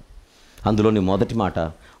గ్రంథం. అందులోని మొదటి మాట,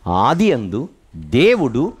 ఆది అందు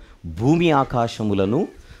దేవుడు భూమి ఆకాశములను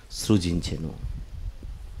సృజించెను.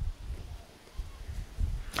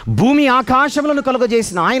 భూమి ఆకాశములను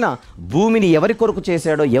కలుగజేసిన ఆయన భూమిని ఎవరి కొరకు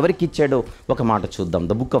చేశాడో, ఎవరికి ఇచ్చాడో ఒక మాట చూద్దాం.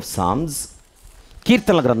 ద బుక్ ఆఫ్ సామ్స్,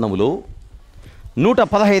 కీర్తనల గ్రంథములో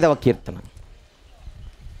 115వ కీర్తన,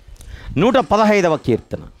 115వ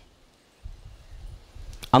కీర్తన,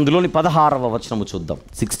 అందులోని 16వ వచనము చూద్దాం.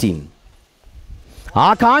 16,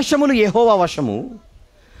 ఆకాశములు యెహోవా వశము,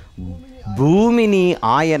 భూమిని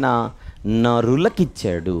ఆయన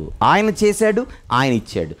నరులకిచ్చాడు. ఆయన చేశాడు, ఆయన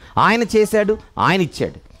ఇచ్చాడు. ఆయన చేశాడు, ఆయన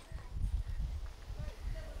ఇచ్చాడు.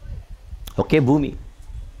 ఒకే భూమి,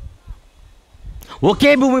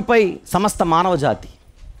 ఒకే భూమిపై సమస్త మానవ జాతి.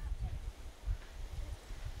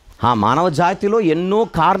 ఆ మానవ జాతిలో ఎన్నో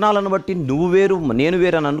కారణాలను బట్టి నువ్వు వేరు నేను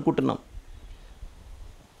వేరు అని అనుకుంటున్నాం.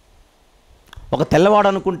 ఒక తెల్లవాడు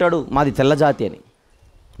అనుకుంటాడు మాది తెల్ల జాతి అని,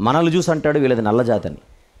 మనల్ని చూసి అంటాడు వీళ్ళది నల్ల జాతి అని.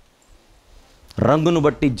 రంగును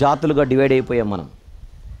బట్టి జాతులుగా డివైడ్ అయిపోయాం మనం.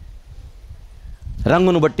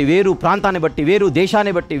 రంగును బట్టి వేరు, ప్రాంతాన్ని బట్టి వేరు,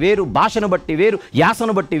 దేశాన్ని బట్టి వేరు, భాషను బట్టి వేరు,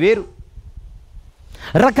 యాసను బట్టి వేరు,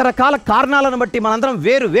 రకరకాల కారణాలను బట్టి మనందరం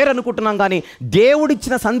వేరు వేరు అనుకుంటున్నాం. కానీ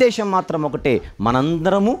దేవుడిచ్చిన సందేశం మాత్రం ఒకటే,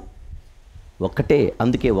 మనందరము ఒక్కటే,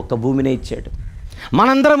 అందుకే ఒక్క భూమినే ఇచ్చాడు.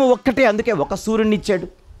 మనందరము ఒక్కటే, అందుకే ఒక సూర్యుని ఇచ్చాడు.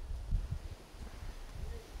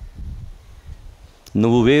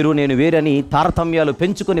 నువ్వు వేరు నేను వేరని తారతమ్యాలు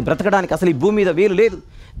పెంచుకొని బ్రతకడానికి అసలు ఈ భూమి మీద వేరు లేదు.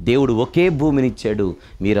 దేవుడు ఒకే భూమిని ఇచ్చాడు,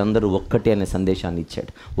 మీరందరూ ఒక్కటే అనే సందేశాన్ని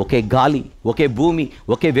ఇచ్చాడు. ఒకే గాలి, ఒకే భూమి,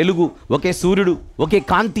 ఒకే వెలుగు, ఒకే సూర్యుడు, ఒకే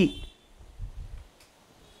కాంతి.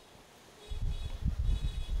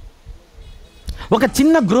 ఒక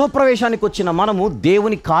చిన్న గృహప్రవేశానికి వచ్చిన మనము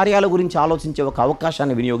దేవుని కార్యాల గురించి ఆలోచించే ఒక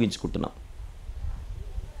అవకాశాన్ని వినియోగించుకుంటున్నాం.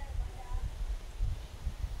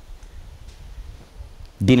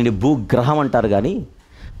 దీనిని భూగ్రహం అంటారు, కానీ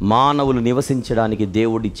మానవులు నివసించడానికి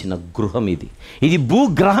దేవుడిచ్చిన గృహం ఇది. ఇది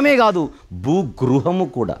భూగ్రహమే కాదు, భూగృహము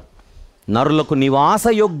కూడా. నరులకు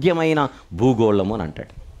నివాసయోగ్యమైన భూగోళము అని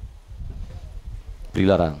అంటాడు.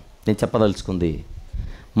 ప్రియులారా, నేను చెప్పదలుచుకుంది,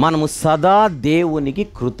 మనము సదా దేవునికి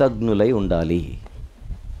కృతజ్ఞులై ఉండాలి.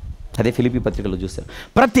 అదే ఫిలిప్పీ పత్రికలో చూశారు.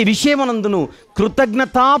 ప్రతి విషయమనందును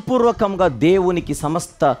కృతజ్ఞతాపూర్వకంగా దేవునికి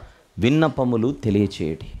సమస్త విన్నపములు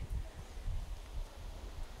తెలియచేయడి.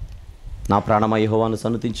 నా ప్రాణమా యెహోవాను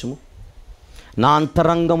సన్నుతించుము, నా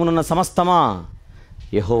అంతరంగమునున్న సమస్తమా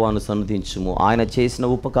యెహోవాను సన్నుతించుము. ఆయన చేసిన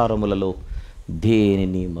ఉపకారములలో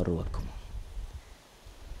దేనిని మరువకము,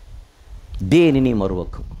 దేనిని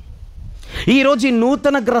మరువకము. ఈరోజు ఈ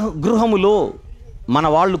నూతన గృహములో మన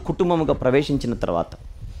వాళ్ళు కుటుంబముగా ప్రవేశించిన తర్వాత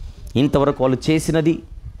ఇంతవరకు వాళ్ళు చేసినది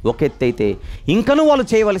ఒక ఎత్తు అయితే ఇంకనూ వాళ్ళు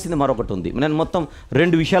చేయవలసింది మరొకటి ఉంది. నేను మొత్తం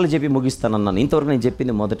 2 విషయాలు చెప్పి ముగిస్తానన్నాను. ఇంతవరకు నేను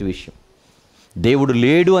చెప్పింది మొదటి విషయం. దేవుడు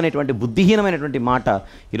లేడు అనేటువంటి బుద్ధిహీనమైనటువంటి మాట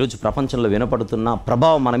ఈరోజు ప్రపంచంలో వినపడుతున్న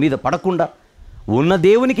ప్రభావం మన మీద పడకుండా ఉన్న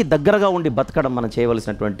దేవునికి దగ్గరగా ఉండి బతకడం మనం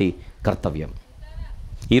చేయవలసినటువంటి కర్తవ్యం.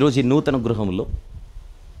 ఈరోజు ఈ నూతన గృహంలో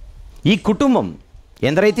ఈ కుటుంబం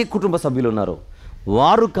ఎందరైతే కుటుంబ సభ్యులు ఉన్నారో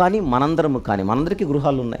వారు కానీ మనందరము కానీ, మనందరికీ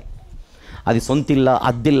గృహాలు ఉన్నాయి. అది సొంతిల్లా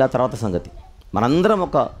అద్దిల్లా తర్వాత సంగతి. మనందరం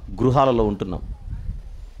ఒక గృహాలలో ఉంటున్నాం.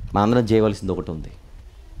 మనందరం చేయవలసింది ఒకటి ఉంది.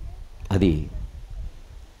 అది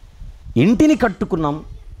ఇంటిని కట్టుకున్నాం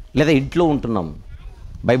లేదా ఇంట్లో ఉంటున్నాం.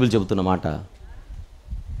 బైబిల్ చెబుతున్న మాట,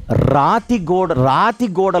 రాతి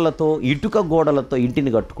గోడలతో ఇటుక గోడలతో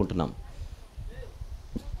ఇంటిని కట్టుకుంటున్నాం.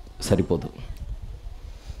 సరిపోదు.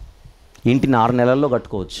 ఇంటిని 6 నెలల్లో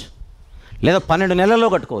కట్టుకోవచ్చు, లేదా 12 నెలల్లో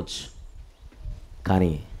కట్టుకోవచ్చు.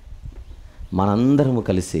 కానీ మనందరము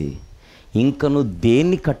కలిసి ఇంకను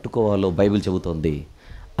దేన్ని కట్టుకోవాలో బైబిల్ చెబుతోంది.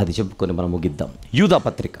 అది చెప్పుకొని మనం ముగిద్దాం. యూదా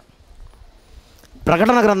పత్రిక,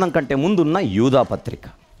 ప్రకటన గ్రంథం కంటే ముందున్న యూదా పత్రిక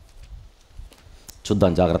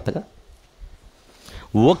చూద్దాం జాగ్రత్తగా.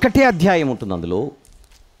 1 అధ్యాయం ఉంటుంది, అందులో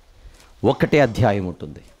 1 అధ్యాయం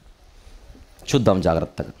ఉంటుంది. చూద్దాం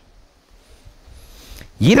జాగ్రత్తగా.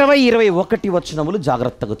 20-21 వచనములు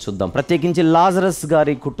జాగ్రత్తగా చూద్దాం. ప్రత్యేకించి లాజరస్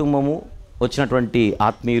గారి కుటుంబము, వచ్చినటువంటి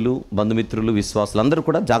ఆత్మీయులు, బంధుమిత్రులు, విశ్వాసులు అందరూ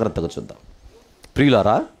కూడా జాగ్రత్తగా చూద్దాం.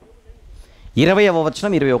 ప్రియులారా, 20వ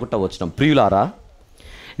వచనం 21వ వచనం. ప్రియులారా,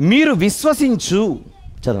 మీరు విశ్వసించు,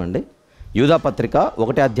 చదవండి. యూదా పత్రిక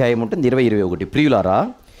 1 అధ్యాయం ఉంటుంది, 20-21. ప్రియులారా,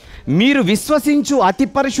 మీరు విశ్వసించు అతి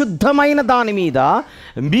పరిశుద్ధమైన దాని మీద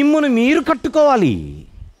మిమ్మును మీరు కట్టుకోవాలి.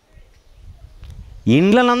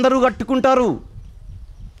 ఇండ్లనందరూ కట్టుకుంటారు,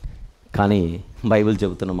 కానీ బైబిల్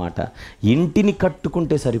చెబుతున్న మాట, ఇంటిని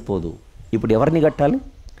కట్టుకుంటే సరిపోదు. ఇప్పుడు ఎవరిని కట్టాలి?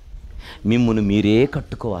 మిమ్మును మీరే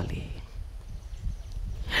కట్టుకోవాలి.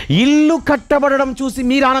 ఇల్లు కట్టబడడం చూసి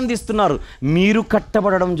మీరు ఆనందిస్తున్నారు, మీరు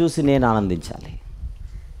కట్టబడడం చూసి నేను ఆనందించాలి.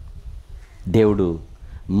 దేవుడు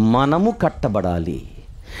మనము కట్టబడాలి,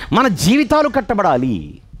 మన జీవితాలు కట్టబడాలి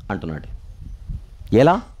అంటున్నాడు.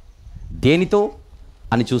 ఎలా, దేనితో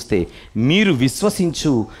అని చూస్తే, మీరు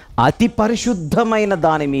విశ్వసించు అతి పరిశుద్ధమైన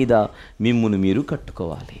దాని మీద మిమ్మును మీరు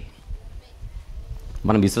కట్టుకోవాలి.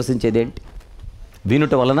 మనం విశ్వసించేదేంటి?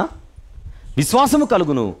 వినుట వలన విశ్వాసము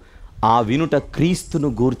కలుగును. ఆ వినుట క్రీస్తును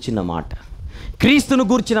గూర్చిన మాట. క్రీస్తును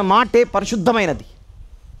గూర్చిన మాటే పరిశుద్ధమైనది,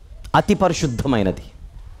 అతి పరిశుద్ధమైనది.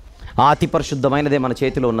 ఆ అతి పరిశుద్ధమైనదే మన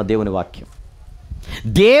చేతిలో ఉన్న దేవుని వాక్యం.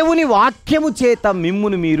 దేవుని వాక్యము చేత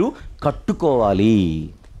మిమ్మును మీరు కట్టుకోవాలి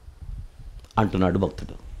అంటున్నాడు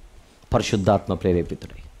భక్తుడు, పరిశుద్ధాత్మ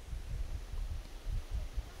ప్రేరేపితుడై.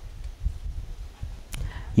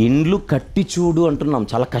 ఇండ్లు కట్టి చూడు అంటున్నాం,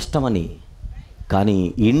 చాలా కష్టమని. కానీ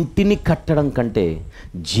ఇంటిని కట్టడం కంటే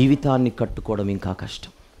జీవితాన్ని కట్టుకోవడం ఇంకా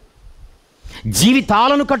కష్టం.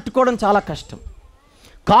 జీవితాలను కట్టుకోవడం చాలా కష్టం.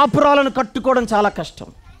 కాపురాలను కట్టుకోవడం చాలా కష్టం.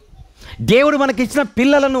 దేవుడు మనకిచ్చిన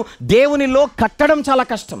పిల్లలను దేవునిలో కట్టడం చాలా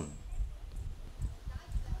కష్టం.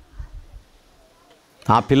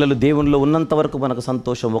 ఆ పిల్లలు దేవునిలో ఉన్నంత వరకు మనకు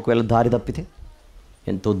సంతోషం. ఒకవేళ దారి తప్పితే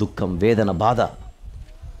ఎంతో దుఃఖం, వేదన, బాధ.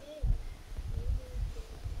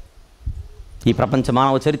 ఈ ప్రపంచ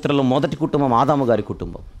మానవ చరిత్రలో మొదటి కుటుంబం ఆదాము గారి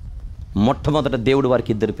కుటుంబం. మొట్టమొదట దేవుడు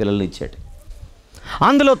వారికి 2 పిల్లలను ఇచ్చాడు.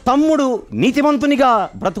 అందులో తమ్ముడు నీతిమంతునిగా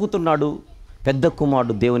బ్రతుకుతున్నాడు, పెద్ద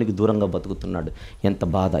కుమారుడు దేవునికి దూరంగా బతుకుతున్నాడు. ఎంత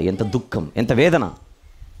బాధ, ఎంత దుఃఖం, ఎంత వేదన.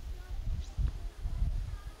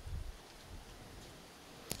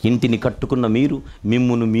 ఇంటిని కట్టుకున్న మీరు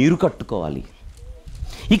మిమ్మును మీరు కట్టుకోవాలి.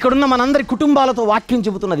 ఇక్కడున్న మనందరి కుటుంబాలతో వాక్యం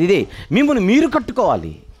చెబుతున్నది ఇదే, మిమ్మును మీరు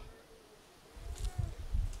కట్టుకోవాలి.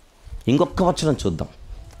 ఇంకొక వచనం చూద్దాం.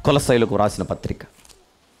 కొలస్సీయులకు రాసిన పత్రిక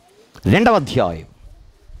 2వ అధ్యాయం.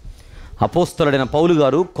 అపోస్తలుడైన పౌలు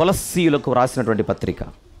గారు కొలస్సీయులకు రాసినటువంటి పత్రిక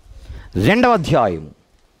 2వ అధ్యాయం.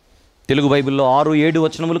 తెలుగు బైబిల్లో 6-7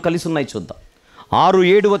 వచనములు కలిసి ఉన్నాయి. చూద్దాం.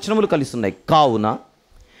 6-7 వచనములు కలిసి ఉన్నాయి. కావున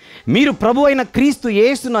మీరు ప్రభు అయిన క్రీస్తు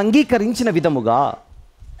యేసును అంగీకరించిన విధముగా,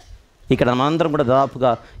 ఇక్కడ మనందరం కూడా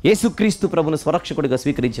దాదాపుగా యేసుక్రీస్తు ప్రభును స్వరక్షకుడిగా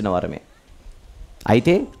స్వీకరించిన వారమే.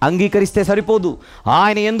 అయితే అంగీకరిస్తే సరిపోదు,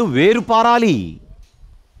 ఆయన యందు వేరుపారాలి.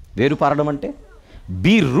 వేరుపారడం అంటే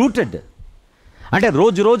బీ రూటెడ్. అంటే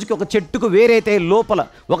రోజు రోజుకి ఒక చెట్టుకు వేరైతే లోపల,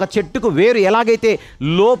 ఒక చెట్టుకు వేరు ఎలాగైతే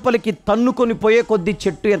లోపలికి తన్నుకొని పోయే కొద్దీ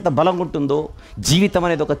చెట్టు ఎంత బలంగా ఉంటుందో, జీవితం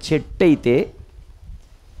అనేది ఒక చెట్టు అయితే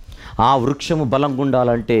ఆ వృక్షము బలంగా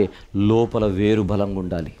ఉండాలంటే లోపల వేరు బలంగా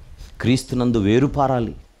ఉండాలి. క్రీస్తునందు వేరు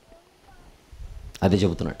పారాలి. అదే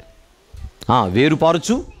చెబుతున్నాడు. వేరు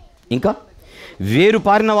పారుచు, ఇంకా వేరు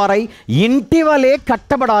పారిన వారై ఇంటి వలె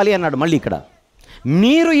కట్టబడాలి అన్నాడు. మళ్ళీ ఇక్కడ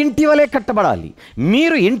మీరు ఇంటి వలె కట్టబడాలి,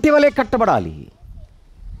 మీరు ఇంటి వలె కట్టబడాలి.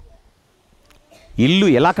 ఇల్లు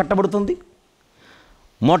ఎలా కట్టబడుతుంది?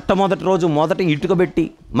 మొట్టమొదటి రోజు మొదట ఇటుక పెట్టి,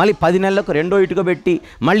 మళ్ళీ 10 నెలలకు రెండో ఇటుక పెట్టి,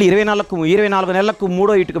 మళ్ళీ 24 నెలలకు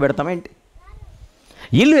మూడో ఇటుక పెడతామేంటి?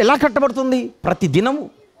 ఇల్లు ఎలా కట్టబడుతుంది? ప్రతి దినము.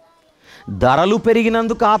 ధరలు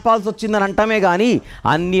పెరిగినందుకు ఆపాల్సి వచ్చిందని అంటామే కానీ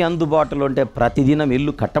అన్నీ అందుబాటులో ఉంటే ప్రతిదినం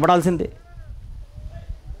ఇల్లు కట్టబడాల్సిందే.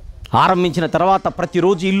 ఆరంభించిన తర్వాత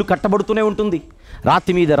ప్రతిరోజు ఇల్లు కట్టబడుతూనే ఉంటుంది.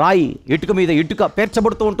 రాతి మీద రాయి, ఇటుక మీద ఇటుక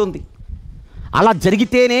పేర్చబడుతూ ఉంటుంది. అలా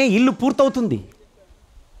జరిగితేనే ఇల్లు పూర్తవుతుంది.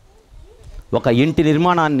 ఒక ఇంటి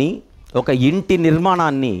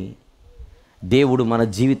నిర్మాణాన్ని దేవుడు మన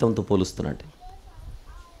జీవితంతో పోలుస్తున్నాడు.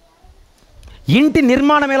 ఇంటి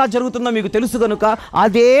నిర్మాణం ఎలా జరుగుతుందో మీకు తెలుసు కనుక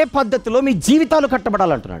అదే పద్ధతిలో మీ జీవితాలు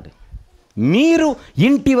కట్టబడాలంటున్నాడు. మీరు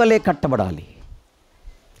ఇంటి వలె కట్టబడాలి.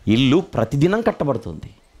 ఇల్లు ప్రతిదినం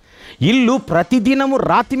కట్టబడుతుంది. ఇల్లు ప్రతిదినము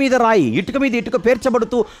రాతి మీద రాయి, ఇటుక మీద ఇటుక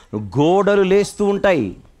పేర్చబడుతూ గోడలు లేస్తూ ఉంటాయి.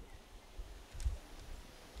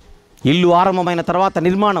 ఇల్లు ఆరంభమైన తర్వాత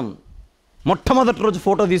నిర్మాణం మొట్టమొదటి రోజు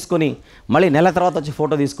ఫోటో తీసుకొని మళ్ళీ నెల తర్వాత వచ్చి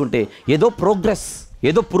ఫోటో తీసుకుంటే ఏదో ప్రోగ్రెస్,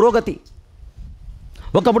 ఏదో పురోగతి.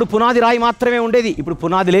 ఒకప్పుడు పునాది రాయి మాత్రమే ఉండేది, ఇప్పుడు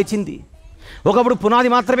పునాది లేచింది. ఒకప్పుడు పునాది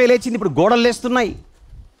మాత్రమే లేచింది, ఇప్పుడు గోడలు లేస్తున్నాయి.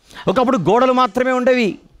 ఒకప్పుడు గోడలు మాత్రమే ఉండేవి,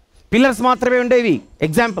 పిల్లర్స్ మాత్రమే ఉండేవి,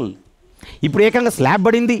 ఎగ్జాంపుల్. ఇప్పుడు ఏకంగా స్లాబ్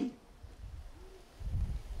పడింది.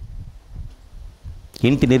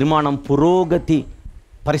 ఇంటి నిర్మాణం పురోగతి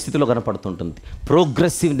పరిస్థితిలో కనపడుతుంటుంది.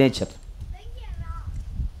 Progressive nature.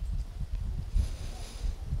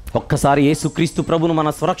 ఒక్కసారి యేసుక్రీస్తు ప్రభును మన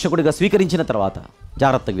స్వరక్షకుడిగా స్వీకరించిన తర్వాత,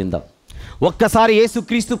 జాగ్రత్తగా విందాం, ఒక్కసారి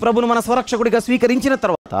యేసుక్రీస్తు ప్రభును మన స్వరక్షకుడిగా స్వీకరించిన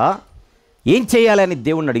తర్వాత ఏం చేయాలి అని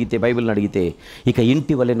దేవుణ్ణి అడిగితే, బైబిల్ని అడిగితే, ఇక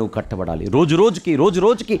ఇంటి వలె నువ్వు కట్టబడాలి. రోజు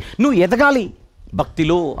రోజుకి నువ్వు ఎదగాలి.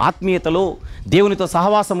 భక్తిలో, ఆత్మీయతలో, దేవునితో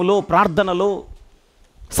సహవాసములో, ప్రార్థనలో,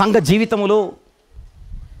 సంఘ జీవితములో,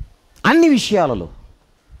 అన్ని విషయాలలో.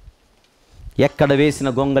 ఎక్కడ వేసిన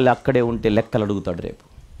గొంగళి అక్కడే ఉంటే లెక్కలు అడుగుతాడు రేపు.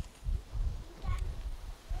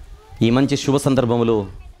 ఈ మంచి శుభ సందర్భములో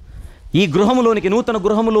ఈ గృహములోనికి, నూతన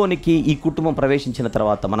గృహములోనికి ఈ కుటుంబం ప్రవేశించిన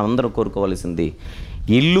తర్వాత మనం అందరం కోరుకోవాల్సింది,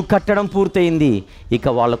 ఇల్లు కట్టడం పూర్తయింది, ఇక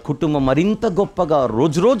వాళ్ళ కుటుంబం మరింత గొప్పగా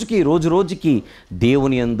రోజు రోజుకి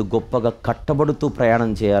దేవుని యందు గొప్పగా కట్టబడుతూ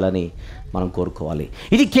ప్రయాణం చేయాలని మనం కోరుకోవాలి.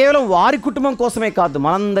 ఇది కేవలం వారి కుటుంబం కోసమే కాదు,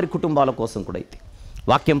 మనందరి కుటుంబాల కోసం కూడా. అయితే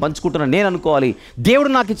వాక్యం పంచుకుంటున్న నేను అనుకోవాలి, దేవుడు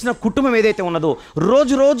నాకు ఇచ్చిన కుటుంబం ఏదైతే ఉన్నదో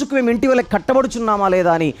రోజు రోజుకు మేము ఇంటి వల్ల కట్టబడుచున్నామా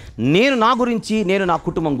లేదా అని నేను నా గురించి, నేను నా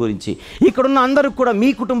కుటుంబం గురించి, ఇక్కడున్న అందరూ కూడా మీ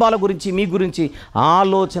కుటుంబాల గురించి, మీ గురించి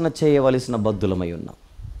ఆలోచన చేయవలసిన బద్దులమై ఉన్నాం.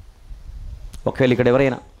 ఒకవేళ ఇక్కడ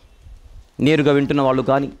ఎవరైనా నేరుగా వింటున్న వాళ్ళు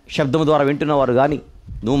కానీ, శబ్దం ద్వారా వింటున్న వారు కానీ,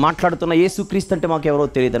 నువ్వు మాట్లాడుతున్న యేసుక్రీస్తు అంటే మాకు ఎవరో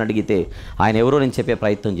తెలియదని అడిగితే, ఆయన ఎవరో నేను చెప్పే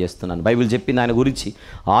ప్రయత్నం చేస్తున్నాను. బైబిల్ చెప్పింది ఆయన గురించి,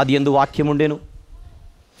 ఆది యందు వాక్యం ఉండెను,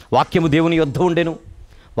 వాక్యము దేవుని యొద్ద ఉండెను,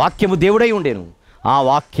 వాక్యము దేవుడై ఉండెను, ఆ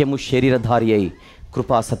వాక్యము శరీరధారి అయి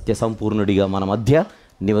కృపా సత్య సంపూర్ణుడిగా మన మధ్య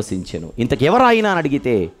నివసించెను. ఇంతకెవరాయినా అని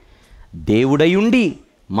అడిగితే, దేవుడై ఉండి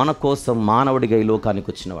మన కోసం మానవుడిగా ఈ లోకానికి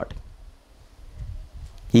వచ్చినవాడు,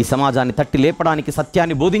 ఈ సమాజాన్ని తట్టి లేపడానికి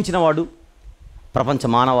సత్యాన్ని బోధించినవాడు, ప్రపంచ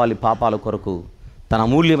మానవాళి పాపాల కొరకు తన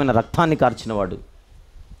అమూల్యమైన రక్తాన్ని కార్చినవాడు,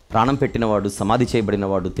 ప్రాణం పెట్టినవాడు, సమాధి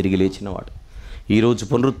చేయబడినవాడు, తిరిగి లేచినవాడు, ఈరోజు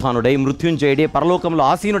పునరుత్థానుడై మృత్యుంజయుడే పరలోకంలో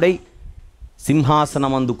ఆసీనుడై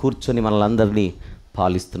సింహాసనమందు కూర్చొని మనలందరినీ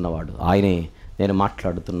పాలిస్తున్నవాడు. ఆయనే నేను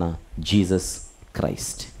మాట్లాడుతున్న జీసస్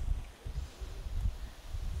క్రైస్ట్.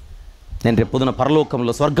 నేను రేపొద్దున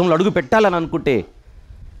పరలోకంలో, స్వర్గంలో అడుగు పెట్టాలని అనుకుంటే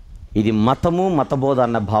ఇది మతము, మతబోధ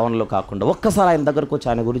అన్న భావనలో కాకుండా ఒక్కసారి ఆయన దగ్గరకు వచ్చి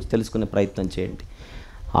ఆయన గురించి తెలుసుకునే ప్రయత్నం చేయండి.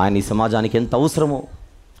 ఆయన ఈ సమాజానికి ఎంత అవసరమో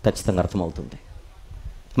ఖచ్చితంగా అర్థమవుతుంది.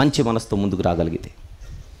 మంచి మనసుతో ముందుకు రాగలిగితే.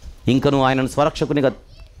 ఇంకను ఆయనను స్వరక్షకునిగా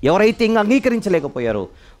ఎవరైతే ఇంకా అంగీకరించలేకపోయారో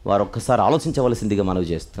వారు ఒక్కసారి ఆలోచించవలసిందిగా మనవి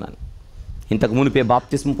చేస్తున్నాను. ఇంతకు మునిపే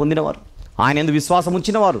బాప్తిస్మం పొందినవారు, ఆయన యందు విశ్వాసం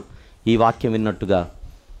ఉంచినవారు ఈ వాక్యం విన్నట్టుగా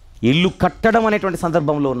ఇల్లు కట్టడం అనేటువంటి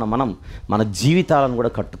సందర్భంలో ఉన్న మనం మన జీవితాలను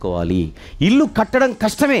కూడా కట్టుకోవాలి. ఇల్లు కట్టడం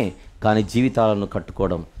కష్టమే, కానీ జీవితాలను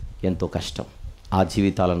కట్టుకోవడం ఎంతో కష్టం. ఆ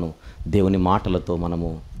జీవితాలను దేవుని మాటలతో మనము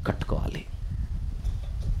కట్టుకోవాలి.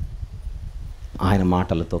 ఆయన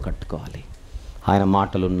మాటలతో కట్టుకోవాలి. ఆయన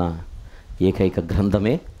మాటలున్న ఏకైక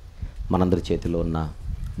గ్రంథమే మనందరి చేతిలో ఉన్న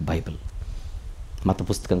బైబిల్. మత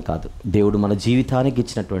పుస్తకం కాదు, దేవుడు మన జీవితానికి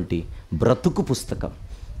ఇచ్చినటువంటి బ్రతుకు పుస్తకం.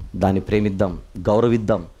 దాన్ని ప్రేమిద్దాం,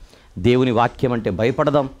 గౌరవిద్దాం. దేవుని వాక్యం అంటే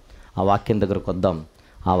భయపడదాం, ఆ వాక్యం దగ్గరకు వద్దాం,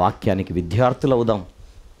 ఆ వాక్యానికి విద్యార్థులు అవుదాం.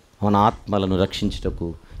 మన ఆత్మలను రక్షించుటకు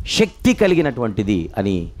శక్తి కలిగినటువంటిది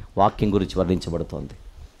అని వాక్యం గురించి వర్ణించబడుతోంది.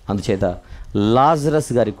 అందుచేత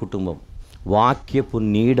లాజరస్ గారి కుటుంబం వాక్యపు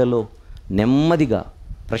నీడలో నెమ్మదిగా,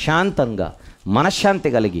 ప్రశాంతంగా,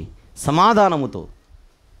 మనశ్శాంతి కలిగి, సమాధానముతో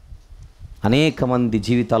అనేక మంది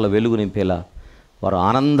జీవితాల్లో వెలుగు నింపేలా వారు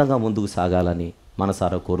ఆనందంగా ముందుకు సాగాలని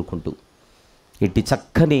మనసారా కోరుకుంటూ, ఇట్టి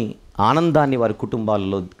చక్కని ఆనందాన్ని వారి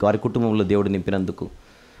కుటుంబంలో దేవుడు నింపినందుకు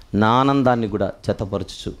నా ఆనందాన్ని కూడా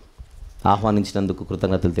జతపరచుచు ఆహ్వానించినందుకు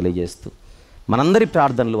కృతజ్ఞతలు తెలియజేస్తూ మనందరి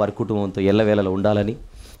ప్రార్థనలు వారి కుటుంబంతో ఎల్లవేళలో ఉండాలని,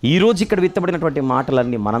 ఈరోజు ఇక్కడ విత్తబడినటువంటి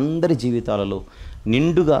మాటలన్నీ మనందరి జీవితాలలో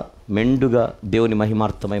నిండుగా మెండుగా దేవుని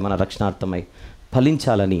మహిమార్థమై మన రక్షణార్థమై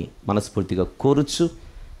ఫలించాలని మనస్ఫూర్తిగా కోరుచు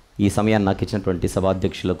ఈ సమయాన్ని నాకు ఇచ్చినటువంటి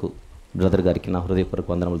సభాధ్యక్షులకు బ్రదర్ గారికి నా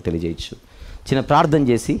హృదయపూర్వక వందనములు తెలియజేయచ్చు. చిన్న ప్రార్థన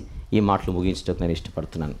చేసి ఈ మాటలు ముగించడానికి నేను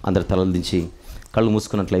ఇష్టపడుతున్నాను. అందరు తలలు దించి కళ్ళు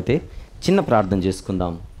మూసుకున్నట్లయితే చిన్న ప్రార్థన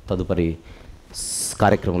చేసుకుందాం. తదుపరి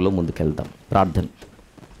కార్యక్రమంలో ముందుకెళ్దాం. ప్రార్థన.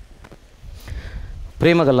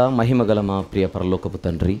 ప్రేమగల మహిమగల మా ప్రియ పరలోకపు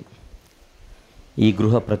తండ్రి, ఈ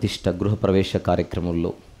గృహ ప్రవేశ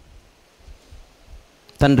కార్యక్రమంలో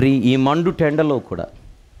తండ్రి, ఈ మండు టెండలో కూడా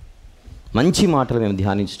మంచి మాటలు మేము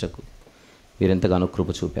ధ్యానించుటకు మీరెంతగానో కృప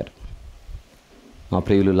చూపారు. మా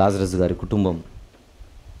ప్రియులు లాజరస్ గారి కుటుంబం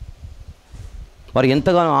వారు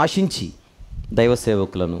ఎంతగానో ఆశించి దైవ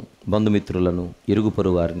సేవకులను, బంధుమిత్రులను, ఇరుగు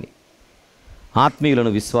పొరుగు వారిని, ఆత్మీయులను,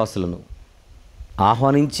 విశ్వాసులను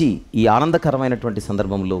ఆహ్వానించి ఈ ఆనందకరమైనటువంటి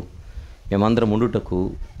సందర్భంలో మేమందరం ఉండుటకు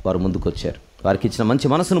వారు ముందుకొచ్చారు. వారికి ఇచ్చిన మంచి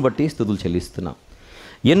మనసును బట్టి స్తుతులు చెల్లిస్తున్నాం.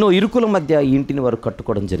 ఎన్నో ఇరుకుల మధ్య ఈ ఇంటిని వారు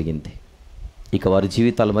కట్టుకోవడం జరిగింది. ఇక వారి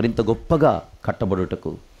జీవితాలు మరింత గొప్పగా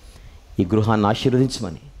కట్టబడుటకు ఈ గృహాన్ని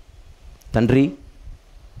ఆశీర్వదించమని తండ్రి,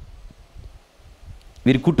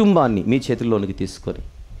 వీరి కుటుంబాన్ని మీ చేతుల్లోనికి తీసుకొని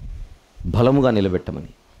బలముగా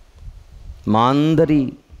నిలబెట్టమని మా అందరి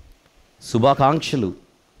శుభాకాంక్షలు,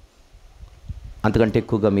 అంతకంటే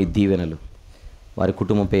ఎక్కువగా మీ దీవెనలు వారి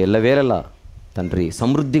కుటుంబంపై ఎల్లవేళలా తండ్రి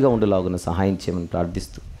సమృద్ధిగా ఉండేలాగున సహాయం చేయమని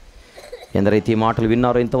ప్రార్థిస్తూ, ఎందరైతే ఈ మాటలు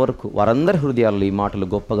విన్నారో ఇంతవరకు వారందరి హృదయాల్లో ఈ మాటలు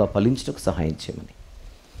గొప్పగా ఫలించడానికి సహాయం చేయమని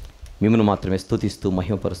మిమ్మల్ని మాత్రమే స్తుతిస్తూ,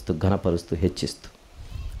 మహిమపరుస్తూ, ఘనపరుస్తూ, హెచ్చిస్తూ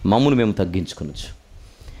మమ్మును మేము తగ్గించుకొనొచ్చు.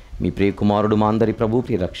 మీ ప్రియ కుమారుడు, మా అందరి ప్రభు,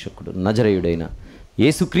 ప్రియ రక్షకుడు, నజరేయుడైన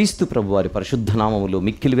యేసుక్రీస్తు ప్రభు వారి పరిశుద్ధ నామములో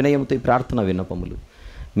మిక్కిలి వినయముతో ఈ ప్రార్థన విన్నపములు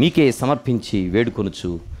మీకే సమర్పించి వేడుకొనుచు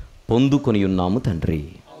పొందుకొని ఉన్నాము తండ్రి.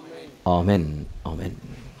 ఆమెన్. ఆమెన్.